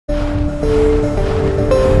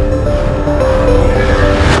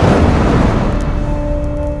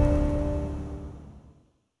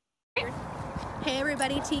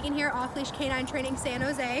Off-Leash Canine Training San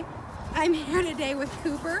Jose. I'm here today with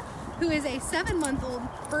Cooper, who is a 7-month-old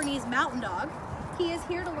Bernese mountain dog. He is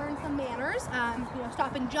here to learn some manners,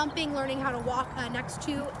 stopping, jumping, learning how to walk next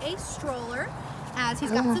to a stroller, as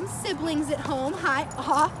he's got some siblings at home. Hi,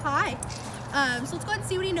 hi. So let's go ahead and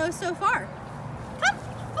see what he knows so far. Come,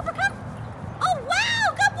 Cooper, come. Oh,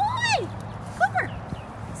 wow, good boy. Cooper,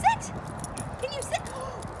 sit. Can you sit?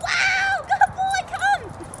 Wow, good boy, come.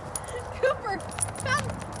 Cooper, come.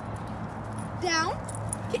 Down.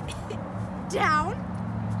 Down.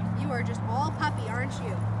 You are just all puppy, aren't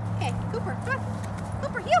you? Okay, Cooper, come on.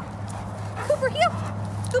 Cooper, heel. Cooper, heel.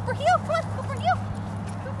 Cooper, heel. Come on, Cooper, heel.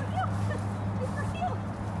 Cooper, heel. Cooper, heel.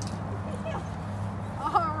 Cooper, heel.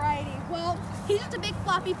 Alrighty, well, he's just a big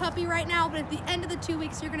floppy puppy right now, but at the end of the 2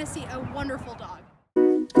 weeks, you're gonna see a wonderful dog.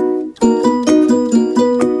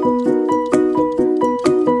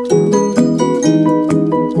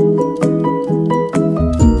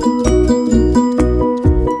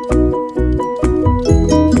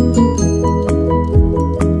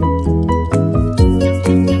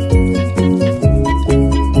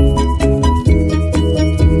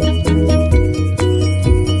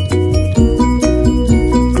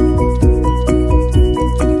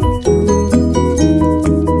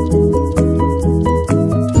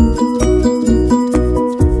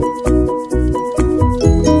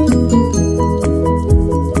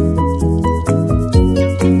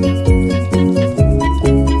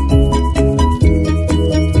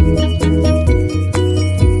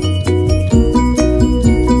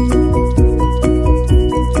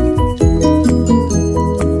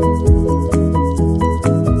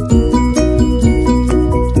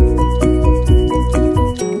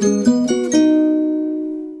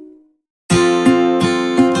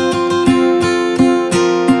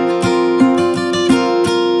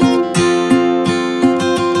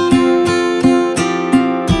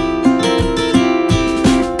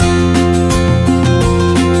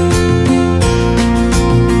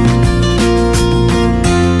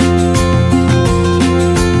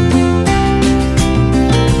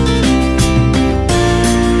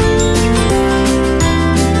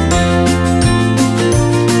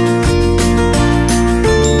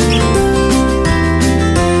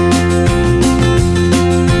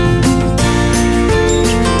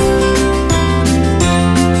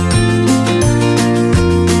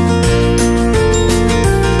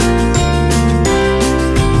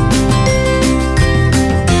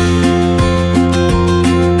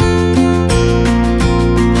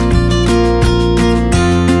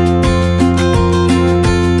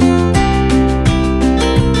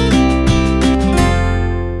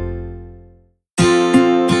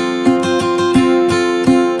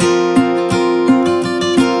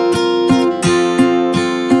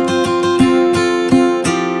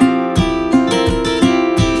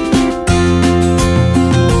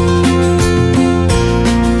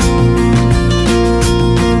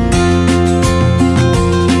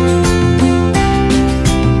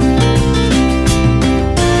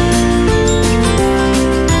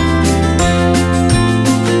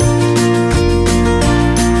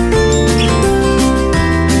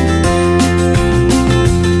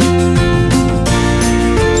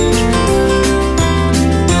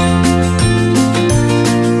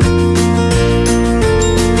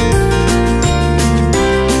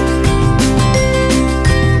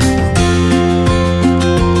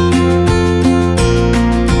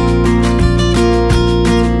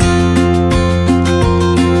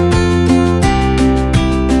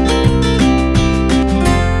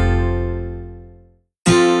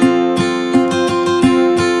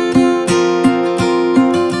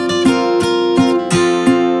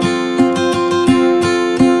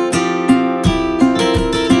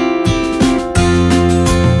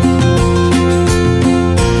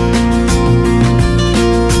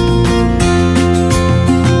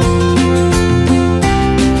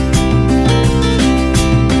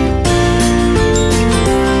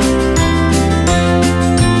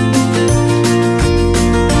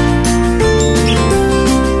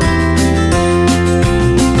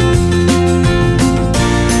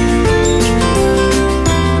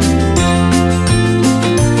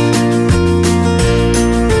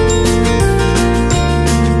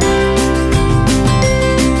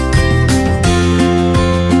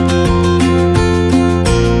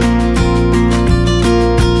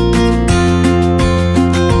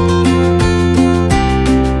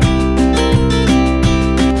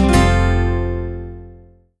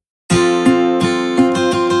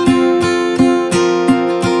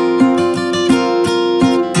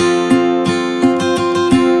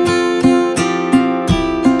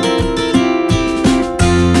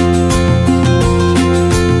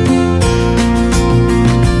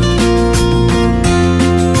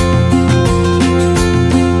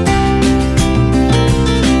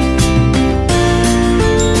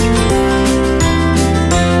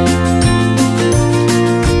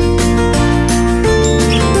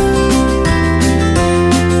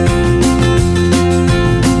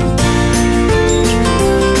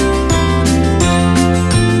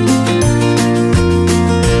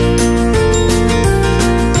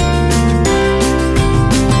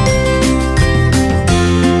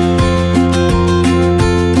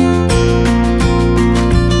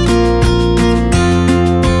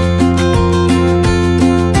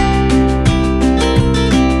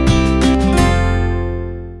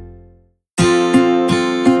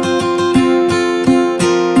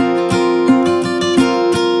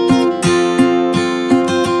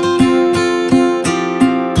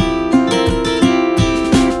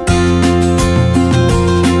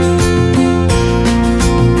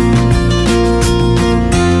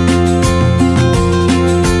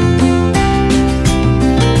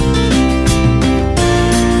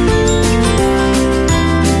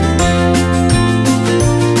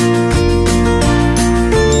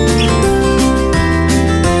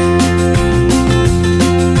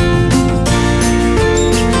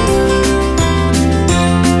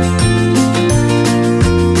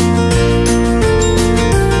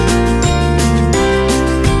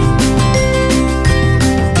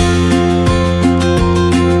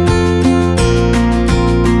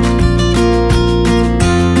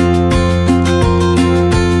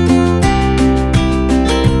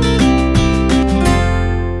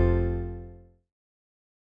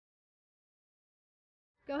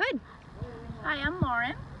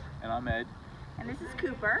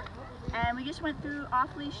 Cooper, and we just went through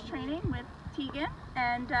off-leash training with Tegan,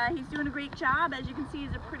 and he's doing a great job. As you can see,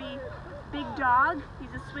 he's a pretty big dog. He's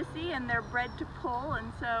a Swissy, and they're bred to pull,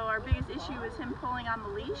 and so our biggest issue is him pulling on the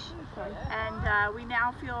leash. And we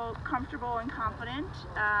now feel comfortable and confident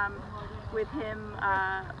with him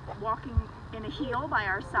walking in a heel by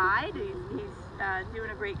our side. He's doing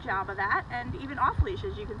a great job of that, and even off-leash,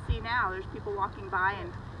 as you can see now, there's people walking by,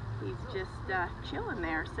 and he's just chilling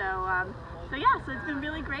there. So yeah, so it's been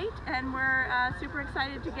really great, and we're super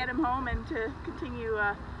excited to get him home and to continue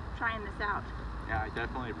trying this out. Yeah, I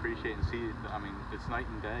definitely appreciate and see. I mean, it's night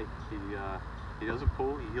and day. He doesn't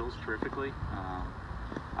pull. He heals terrifically.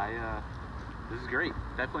 This is great.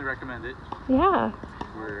 Definitely recommend it. Yeah.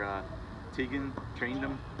 We're Tegan trained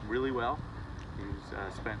him really well.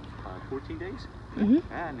 He's spent 14 days,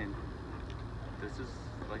 and then this is,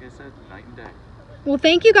 like I said, night and day. Well,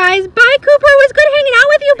 thank you guys. Bye, Cooper. It was good hanging out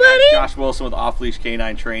with you, buddy. Josh Wilson with Off-Leash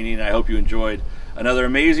Canine Training, and I hope you enjoyed another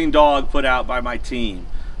amazing dog put out by my team.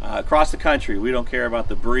 Across the country, we don't care about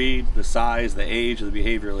the breed, the size, the age, or the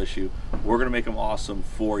behavioral issue. We're going to make them awesome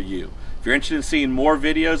for you. If you're interested in seeing more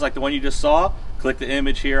videos like the one you just saw, click the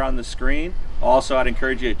image here on the screen. Also, I'd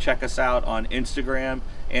encourage you to check us out on Instagram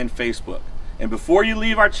and Facebook. And before you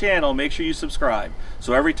leave our channel, make sure you subscribe.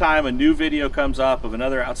 So every time a new video comes up of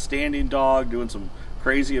another outstanding dog doing some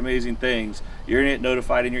crazy, amazing things, you're going to get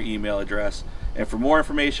notified in your email address. And for more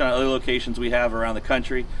information on other locations we have around the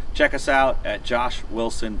country, check us out at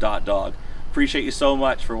joshwilson.dog. Appreciate you so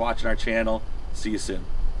much for watching our channel. See you soon.